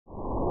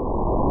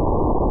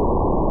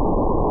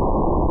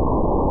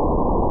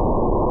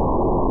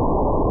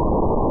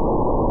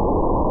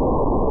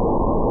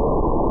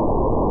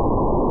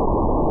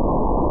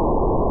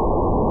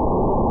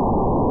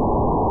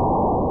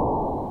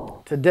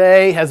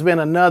Today has been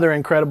another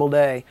incredible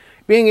day.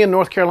 Being in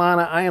North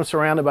Carolina, I am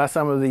surrounded by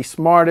some of the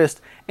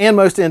smartest and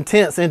most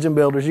intense engine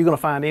builders you're going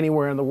to find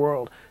anywhere in the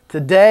world.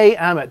 Today,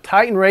 I'm at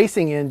Titan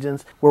Racing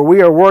Engines, where we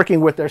are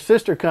working with their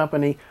sister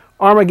company,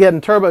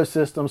 Armageddon Turbo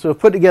Systems, who have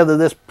put together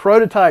this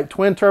prototype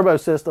twin turbo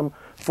system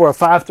for a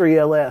 5.3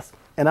 LS.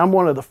 And I'm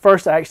one of the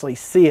first to actually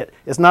see it.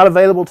 It's not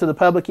available to the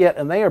public yet,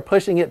 and they are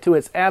pushing it to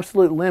its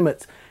absolute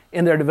limits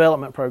in their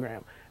development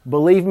program.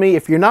 Believe me,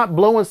 if you're not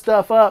blowing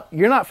stuff up,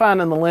 you're not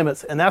finding the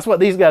limits, and that's what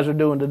these guys are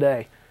doing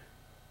today.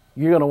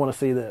 You're going to want to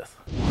see this.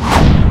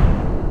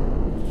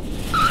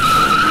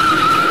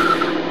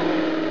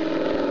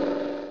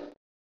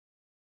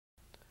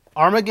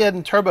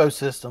 Armageddon Turbo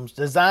Systems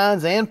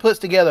designs and puts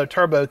together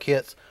turbo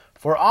kits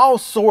for all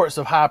sorts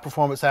of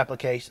high-performance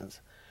applications.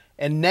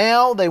 And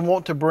now they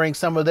want to bring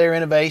some of their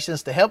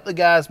innovations to help the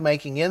guys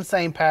making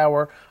insane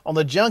power on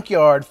the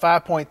junkyard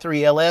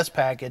 5.3 LS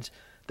package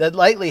that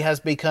lately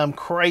has become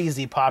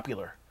crazy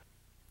popular.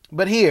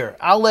 But here,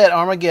 I'll let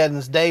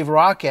Armageddon's Dave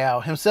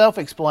Rockow himself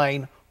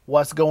explain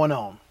what's going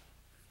on.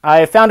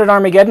 I founded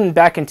Armageddon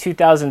back in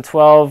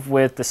 2012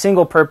 with the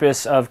single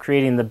purpose of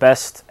creating the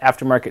best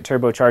aftermarket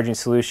turbocharging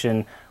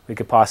solution we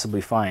could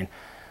possibly find.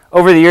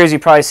 Over the years,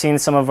 you've probably seen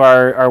some of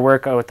our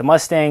work with the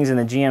Mustangs and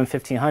the GM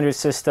 1500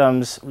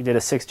 systems. We did a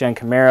 6th gen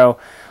Camaro,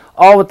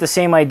 all with the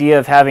same idea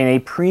of having a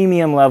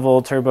premium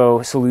level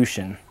turbo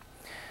solution.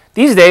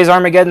 These days,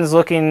 Armageddon's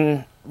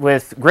looking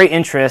with great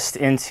interest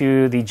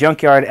into the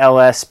junkyard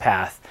LS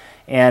path,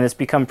 and it's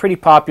become pretty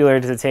popular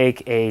to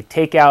take a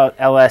takeout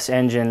LS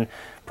engine,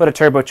 put a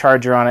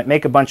turbocharger on it,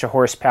 make a bunch of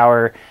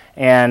horsepower,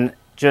 and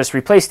just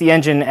replace the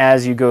engine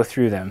as you go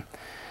through them.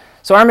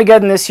 So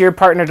Armageddon this year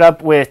partnered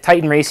up with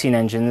Titan Racing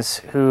Engines,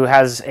 who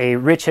has a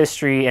rich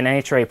history in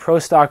NHRA Pro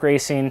Stock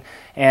racing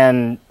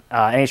and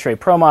NHRA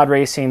Pro Mod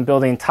racing,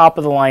 building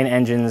top-of-the-line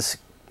engines.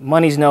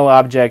 Money's no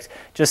object,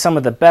 just some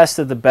of the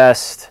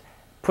best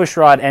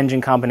pushrod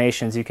engine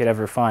combinations you could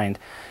ever find.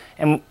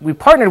 And we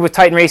partnered with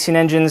Titan Racing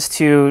Engines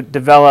to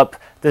develop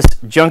this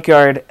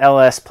junkyard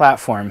LS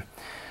platform.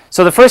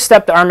 So the first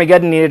step that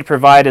Armageddon needed to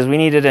provide is we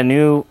needed a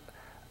new,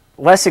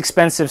 less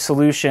expensive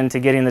solution to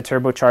getting the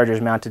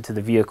turbochargers mounted to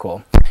the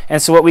vehicle.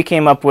 And so what we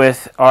came up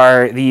with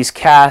are these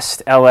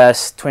cast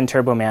LS twin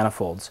turbo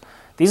manifolds.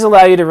 These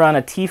allow you to run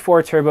a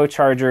T4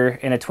 turbocharger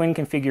in a twin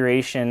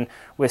configuration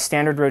with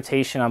standard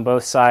rotation on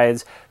both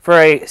sides for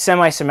a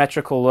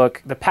semi-symmetrical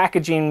look. The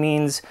packaging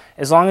means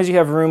as long as you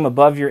have room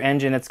above your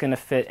engine, it's going to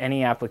fit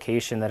any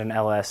application that an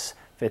LS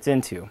fits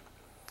into.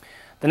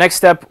 The next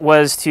step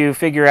was to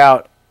figure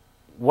out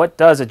what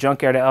does a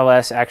junkyard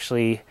LS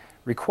actually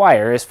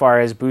require as far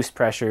as boost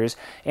pressures,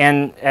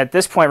 and at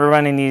this point we're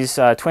running these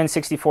twin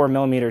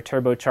 64mm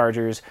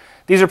turbochargers.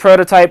 These are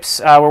prototypes.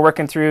 We're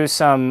working through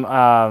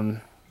some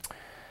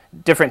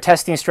different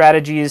testing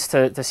strategies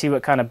to see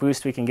what kind of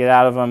boost we can get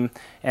out of them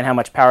and how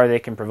much power they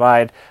can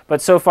provide.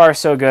 But so far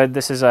so good.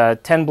 This is a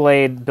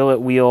 10-blade billet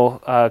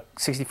wheel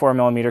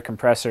 64mm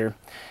compressor.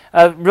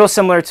 Real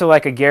similar to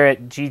like a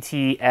Garrett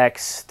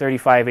GTX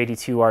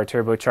 3582R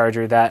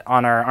turbocharger that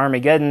on our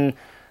Armageddon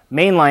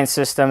mainline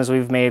systems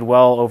we've made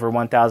well over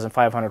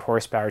 1,500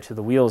 horsepower to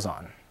the wheels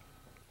on.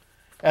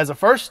 As a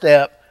first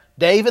step,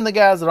 Dave and the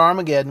guys at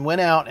Armageddon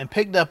went out and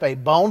picked up a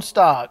bone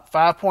stock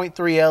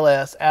 5.3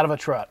 LS out of a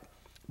truck.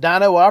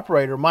 Dyno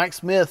operator Mike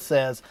Smith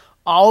says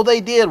all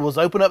they did was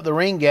open up the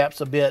ring gaps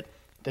a bit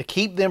to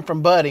keep them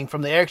from budding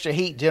from the extra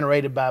heat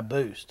generated by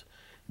boost.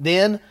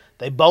 Then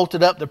they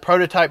bolted up the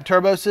prototype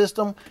turbo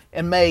system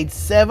and made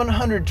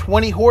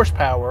 720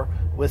 horsepower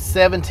with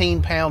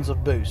 17 pounds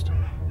of boost.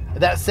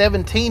 That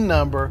 17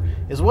 number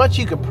is what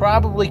you could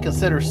probably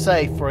consider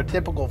safe for a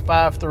typical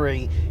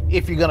 5.3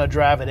 if you're going to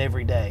drive it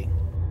every day.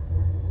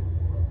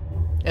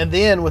 And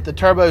then with the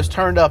turbos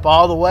turned up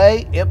all the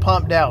way, it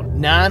pumped out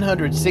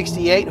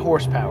 968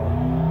 horsepower.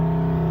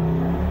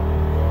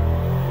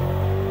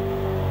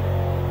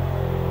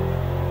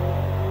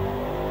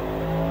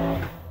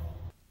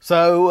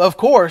 So, of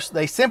course,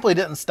 they simply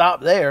didn't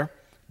stop there.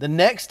 The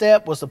next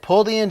step was to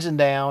pull the engine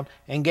down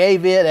and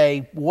gave it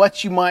a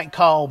what you might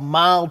call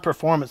mild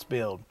performance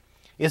build.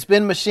 It's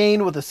been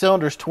machined with the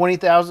cylinders 20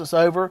 thousandths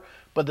over,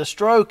 but the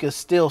stroke is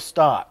still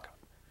stock.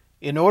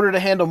 In order to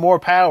handle more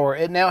power,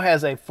 it now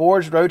has a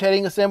forged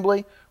rotating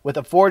assembly with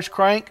a forged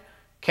crank,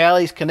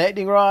 Callie's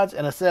connecting rods,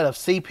 and a set of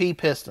CP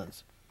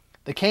pistons.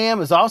 The cam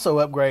is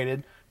also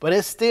upgraded, but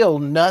it's still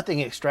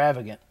nothing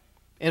extravagant.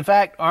 In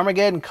fact,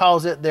 Armageddon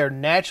calls it their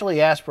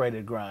naturally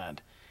aspirated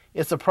grind.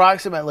 It's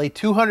approximately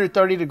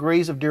 230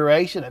 degrees of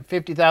duration at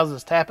 50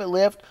 thousandths tappet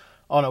lift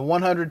on a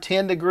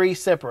 110 degree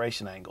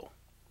separation angle.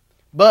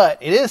 But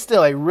it is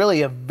still a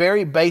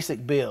very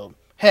basic build.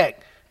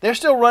 Heck, they're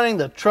still running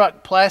the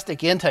truck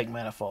plastic intake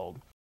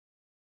manifold.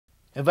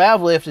 The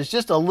valve lift is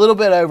just a little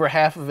bit over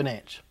 1/2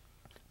 inch.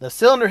 The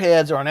cylinder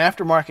heads are an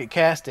aftermarket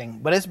casting,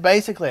 but it's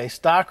basically a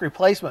stock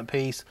replacement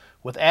piece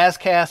with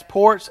as-cast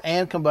ports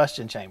and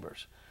combustion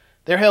chambers.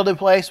 They're held in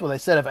place with a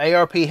set of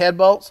ARP head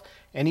bolts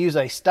and use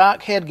a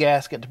stock head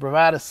gasket to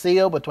provide a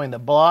seal between the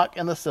block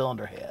and the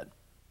cylinder head.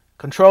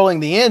 Controlling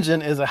the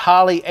engine is a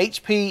Holley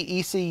HP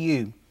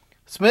ECU.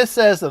 Smith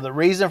says that the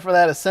reason for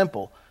that is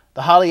simple.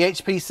 The Holley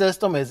HP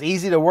system is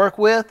easy to work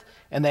with,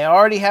 and they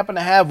already happen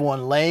to have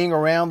one laying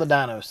around the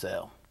dyno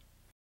cell.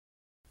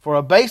 For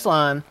a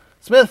baseline,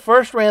 Smith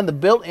first ran the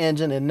built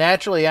engine in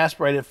naturally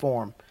aspirated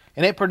form,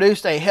 and it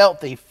produced a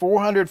healthy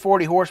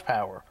 440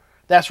 horsepower.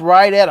 That's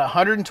right at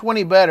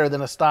 120 better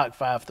than a stock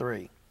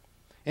 5.3.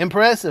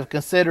 Impressive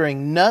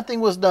considering nothing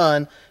was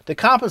done to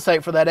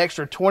compensate for that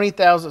extra 20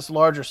 thousandths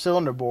larger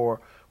cylinder bore,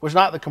 which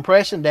knocked the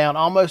compression down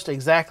almost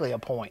exactly a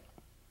point.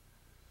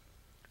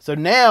 So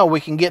now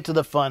we can get to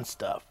the fun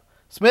stuff.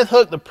 Smith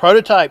hooked the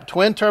prototype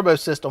twin turbo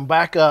system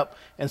back up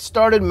and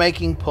started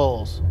making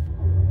pulls.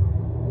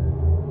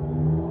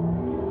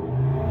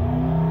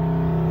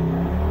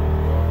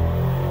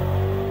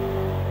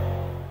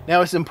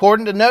 Now it's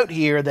important to note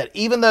here that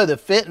even though the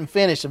fit and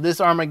finish of this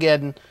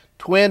Armageddon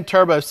twin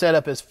turbo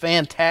setup is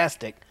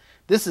fantastic,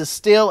 this is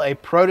still a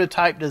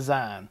prototype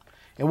design.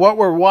 And what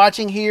we're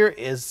watching here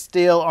is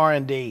still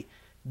R&D.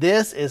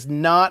 This is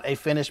not a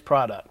finished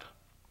product.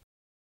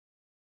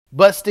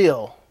 But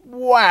still,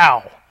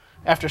 wow!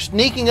 After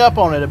sneaking up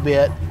on it a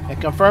bit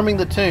and confirming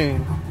the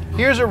tune,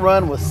 here's a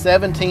run with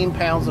 17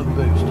 pounds of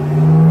boost.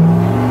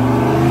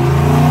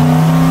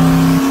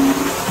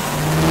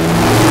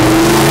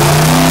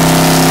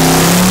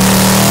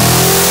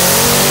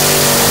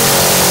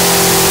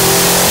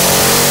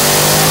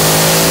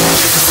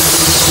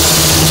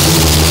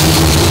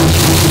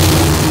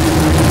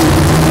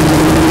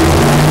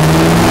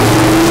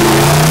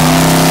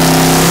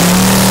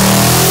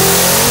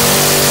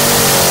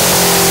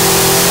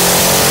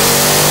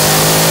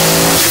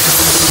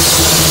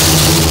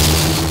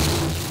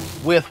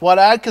 With what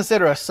I'd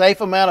consider a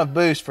safe amount of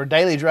boost for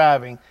daily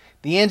driving,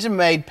 the engine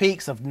made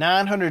peaks of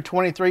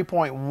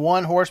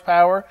 923.1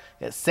 horsepower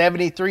at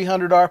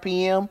 7,300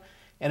 RPM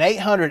and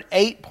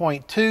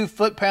 808.2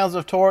 foot-pounds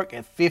of torque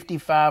at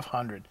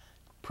 5,500.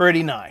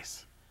 Pretty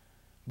nice.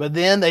 But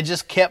then they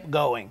just kept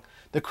going.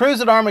 The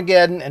crews at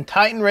Armageddon and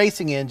Titan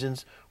Racing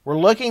engines were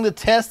looking to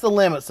test the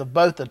limits of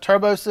both the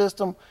turbo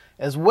system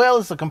as well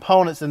as the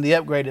components in the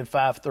upgraded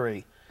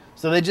 5.3.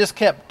 So they just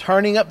kept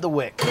turning up the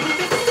wick.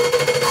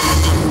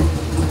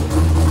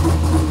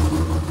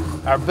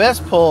 Our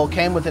best pull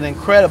came with an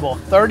incredible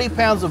 30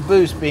 pounds of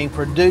boost being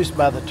produced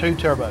by the two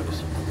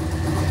turbos.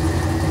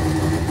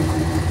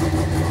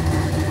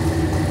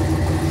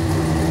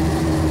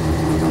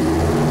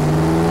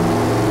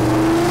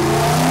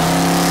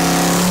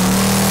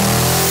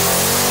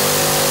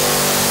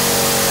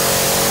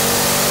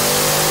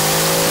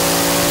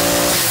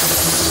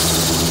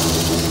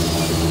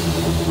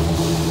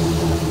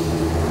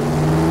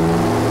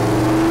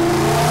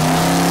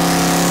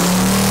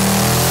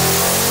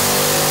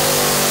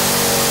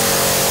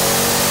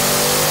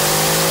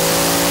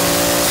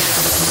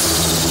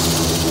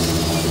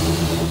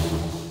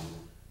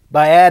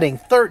 By adding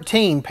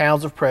 13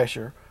 pounds of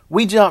pressure,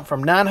 we jumped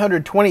from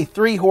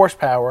 923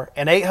 horsepower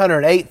and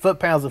 808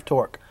 foot-pounds of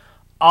torque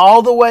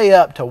all the way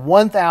up to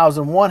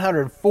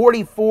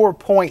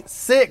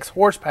 1,144.6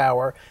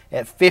 horsepower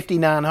at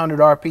 5,900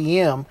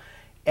 RPM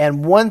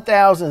and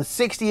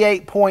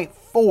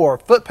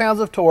 1,068.4 foot-pounds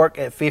of torque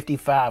at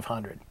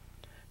 5,500.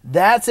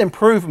 That's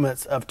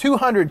improvements of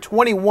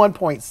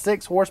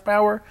 221.6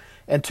 horsepower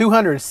and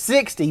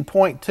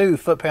 260.2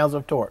 foot-pounds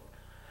of torque.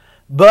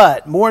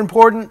 But more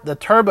important, the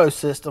turbo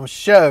system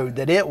showed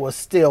that it was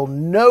still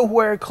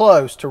nowhere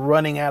close to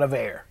running out of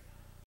air.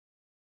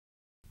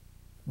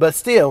 But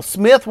still,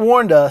 Smith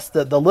warned us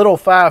that the little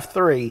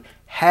 5.3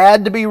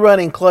 had to be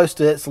running close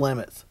to its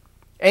limits.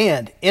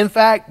 And, in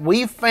fact,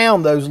 we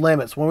found those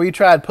limits when we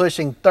tried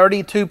pushing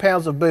 32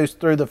 pounds of boost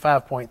through the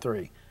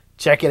 5.3.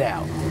 Check it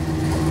out.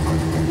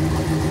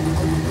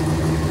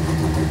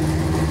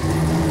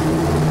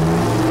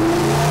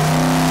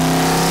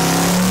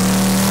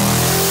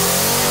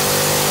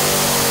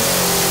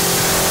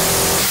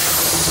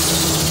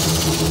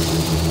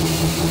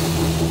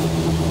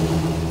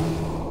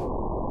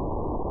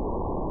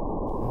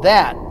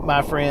 That,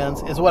 my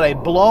friends, is what a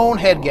blown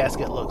head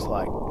gasket looks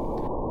like.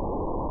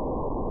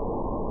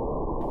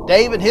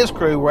 Dave and his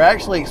crew were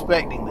actually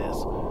expecting this.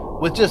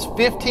 With just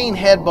 15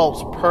 head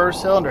bolts per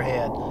cylinder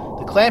head,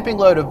 the clamping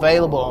load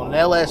available on an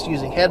LS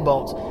using head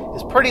bolts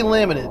is pretty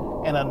limited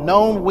and a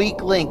known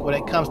weak link when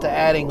it comes to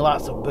adding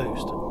lots of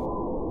boost.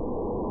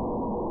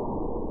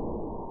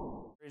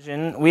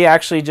 We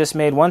actually just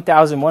made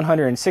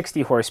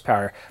 1,160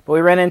 horsepower, but we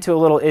ran into a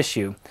little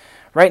issue.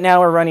 Right now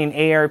we're running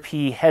ARP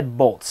head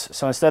bolts.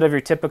 So instead of your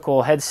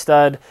typical head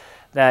stud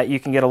that you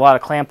can get a lot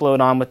of clamp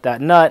load on with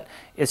that nut,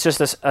 it's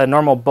just a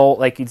normal bolt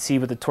like you'd see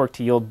with the torque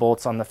to yield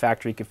bolts on the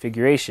factory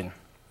configuration.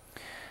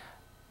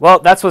 Well,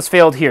 that's what's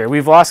failed here.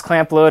 We've lost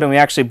clamp load and we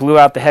actually blew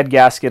out the head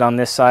gasket on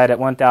this side at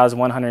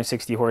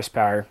 1,160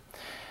 horsepower.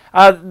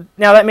 Now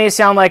that may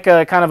sound like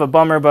a kind of a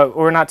bummer, but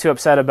we're not too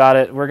upset about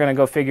it. We're going to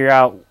go figure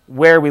out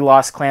where we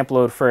lost clamp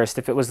load first.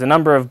 If it was the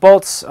number of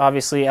bolts,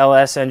 obviously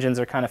LS engines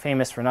are kind of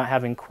famous for not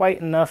having quite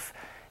enough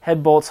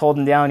head bolts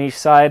holding down each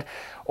side,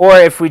 or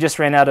if we just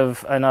ran out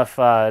of enough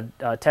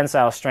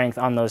tensile strength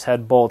on those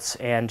head bolts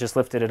and just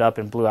lifted it up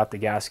and blew out the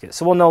gasket.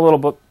 So we'll know a little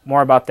bit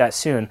more about that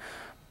soon.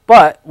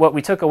 But what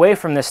we took away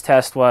from this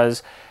test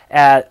was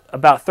at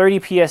about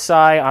 30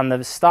 psi on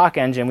the stock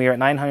engine, we were at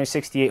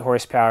 968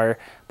 horsepower.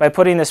 By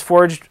putting this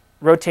forged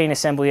rotating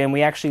assembly in,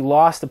 we actually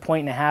lost 1.5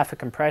 points of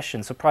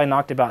compression, so probably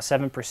knocked about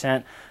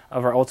 7%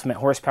 of our ultimate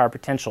horsepower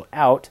potential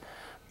out.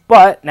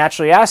 But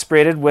naturally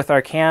aspirated with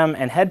our cam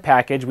and head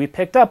package, we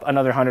picked up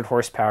another 100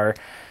 horsepower.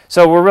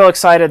 So we're real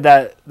excited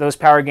that those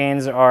power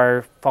gains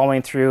are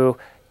following through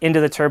into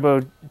the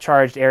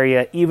turbocharged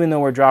area, even though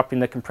we're dropping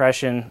the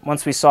compression.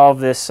 Once we solve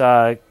this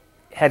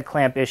head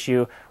clamp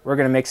issue, we're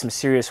going to make some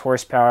serious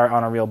horsepower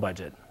on a real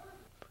budget.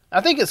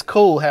 I think it's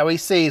cool how he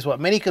sees what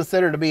many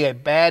consider to be a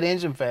bad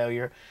engine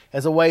failure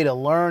as a way to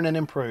learn and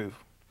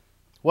improve.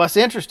 What's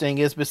interesting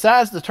is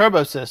besides the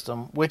turbo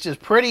system, which is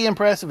pretty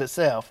impressive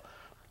itself,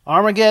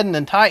 Armageddon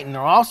and Titan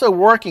are also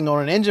working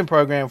on an engine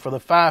program for the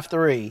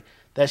 5.3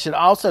 that should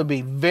also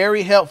be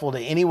very helpful to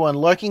anyone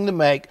looking to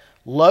make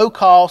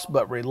low-cost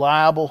but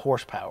reliable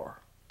horsepower.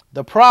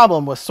 The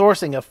problem with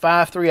sourcing a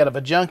 5.3 out of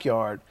a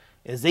junkyard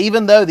is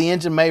even though the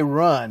engine may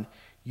run,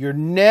 you're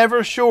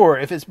never sure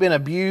if it's been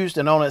abused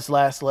and on its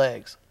last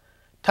legs.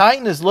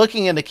 Titan is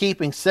looking into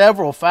keeping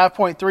several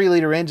 5.3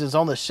 liter engines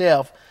on the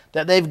shelf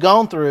that they've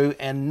gone through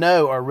and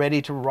know are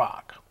ready to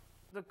rock.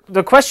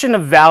 The question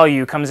of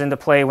value comes into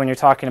play when you're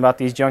talking about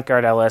these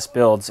junkyard LS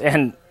builds,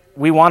 and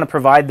we want to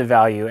provide the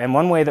value. And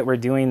one way that we're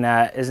doing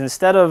that is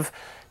instead of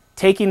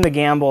taking the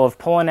gamble of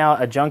pulling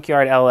out a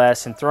junkyard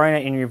LS and throwing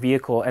it in your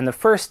vehicle, and the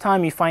first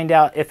time you find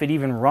out if it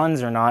even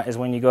runs or not is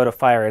when you go to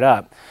fire it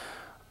up.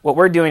 What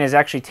we're doing is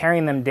actually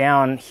tearing them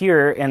down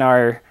here in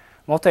our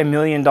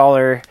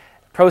multi-million-dollar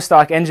pro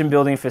stock engine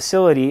building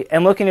facility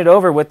and looking it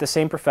over with the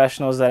same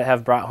professionals that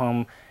have brought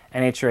home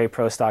NHRA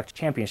pro stock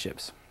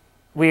championships.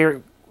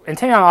 We're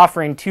intending on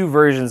offering two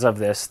versions of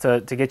this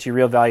to get you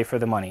real value for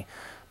the money.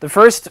 The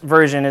first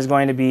version is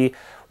going to be,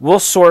 we'll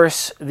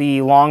source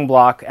the long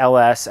block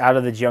LS out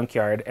of the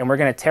junkyard, and we're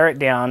going to tear it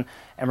down,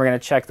 and we're going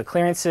to check the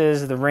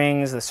clearances, the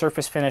rings, the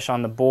surface finish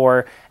on the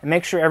bore, and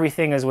make sure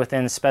everything is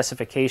within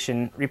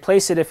specification.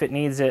 Replace it if it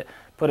needs it,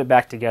 put it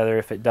back together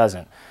if it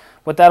doesn't.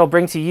 What that'll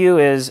bring to you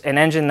is an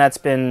engine that's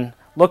been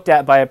looked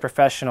at by a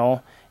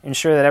professional,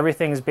 ensure that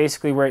everything is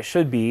basically where it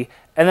should be,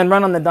 and then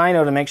run on the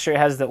dyno to make sure it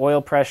has the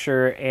oil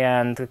pressure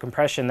and the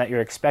compression that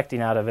you're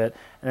expecting out of it,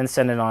 and then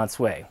send it on its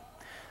way.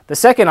 The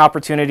second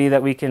opportunity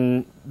that we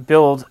can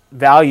build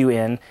value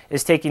in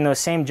is taking those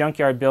same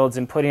junkyard builds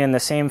and putting in the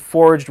same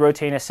forged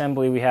rotating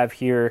assembly we have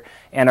here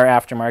and our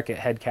aftermarket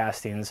head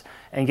castings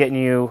and getting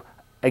you,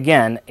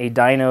 again, a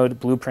dynoed,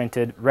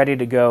 blueprinted, ready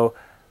to go,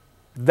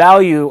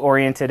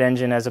 value-oriented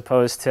engine as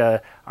opposed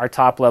to our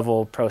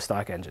top-level pro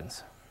stock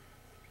engines.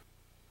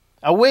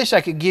 I wish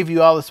I could give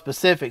you all the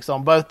specifics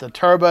on both the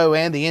turbo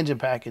and the engine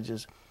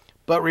packages,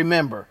 but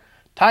remember,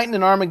 Titan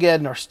and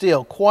Armageddon are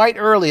still quite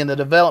early in the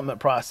development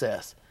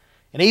process.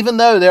 And even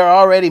though they're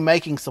already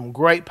making some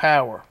great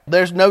power,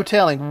 there's no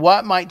telling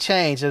what might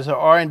change as the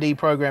R&D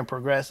program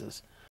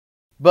progresses.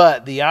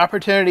 But the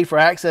opportunity for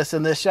access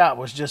in this shop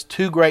was just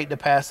too great to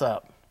pass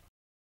up.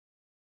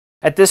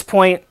 At this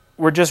point,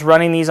 we're just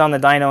running these on the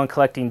dyno and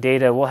collecting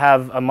data. We'll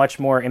have a much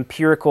more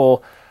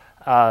empirical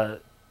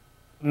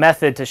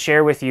method to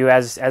share with you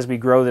as we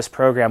grow this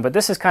program. But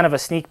this is kind of a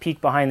sneak peek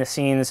behind the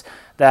scenes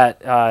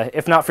that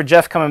if not for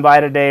Jeff coming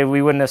by today,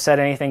 we wouldn't have said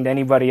anything to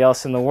anybody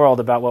else in the world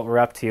about what we're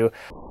up to.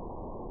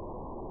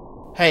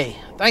 Hey,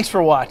 thanks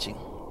for watching.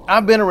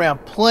 I've been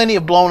around plenty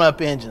of blown up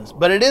engines,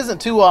 but it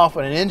isn't too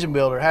often an engine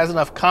builder has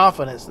enough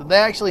confidence that they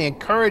actually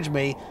encourage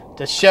me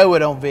to show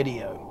it on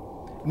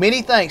video.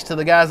 Many thanks to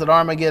the guys at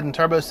Armageddon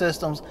Turbo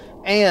Systems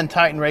and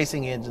Titan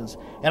Racing Engines,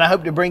 and I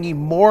hope to bring you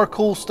more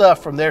cool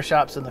stuff from their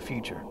shops in the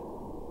future.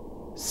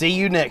 See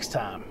you next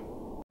time.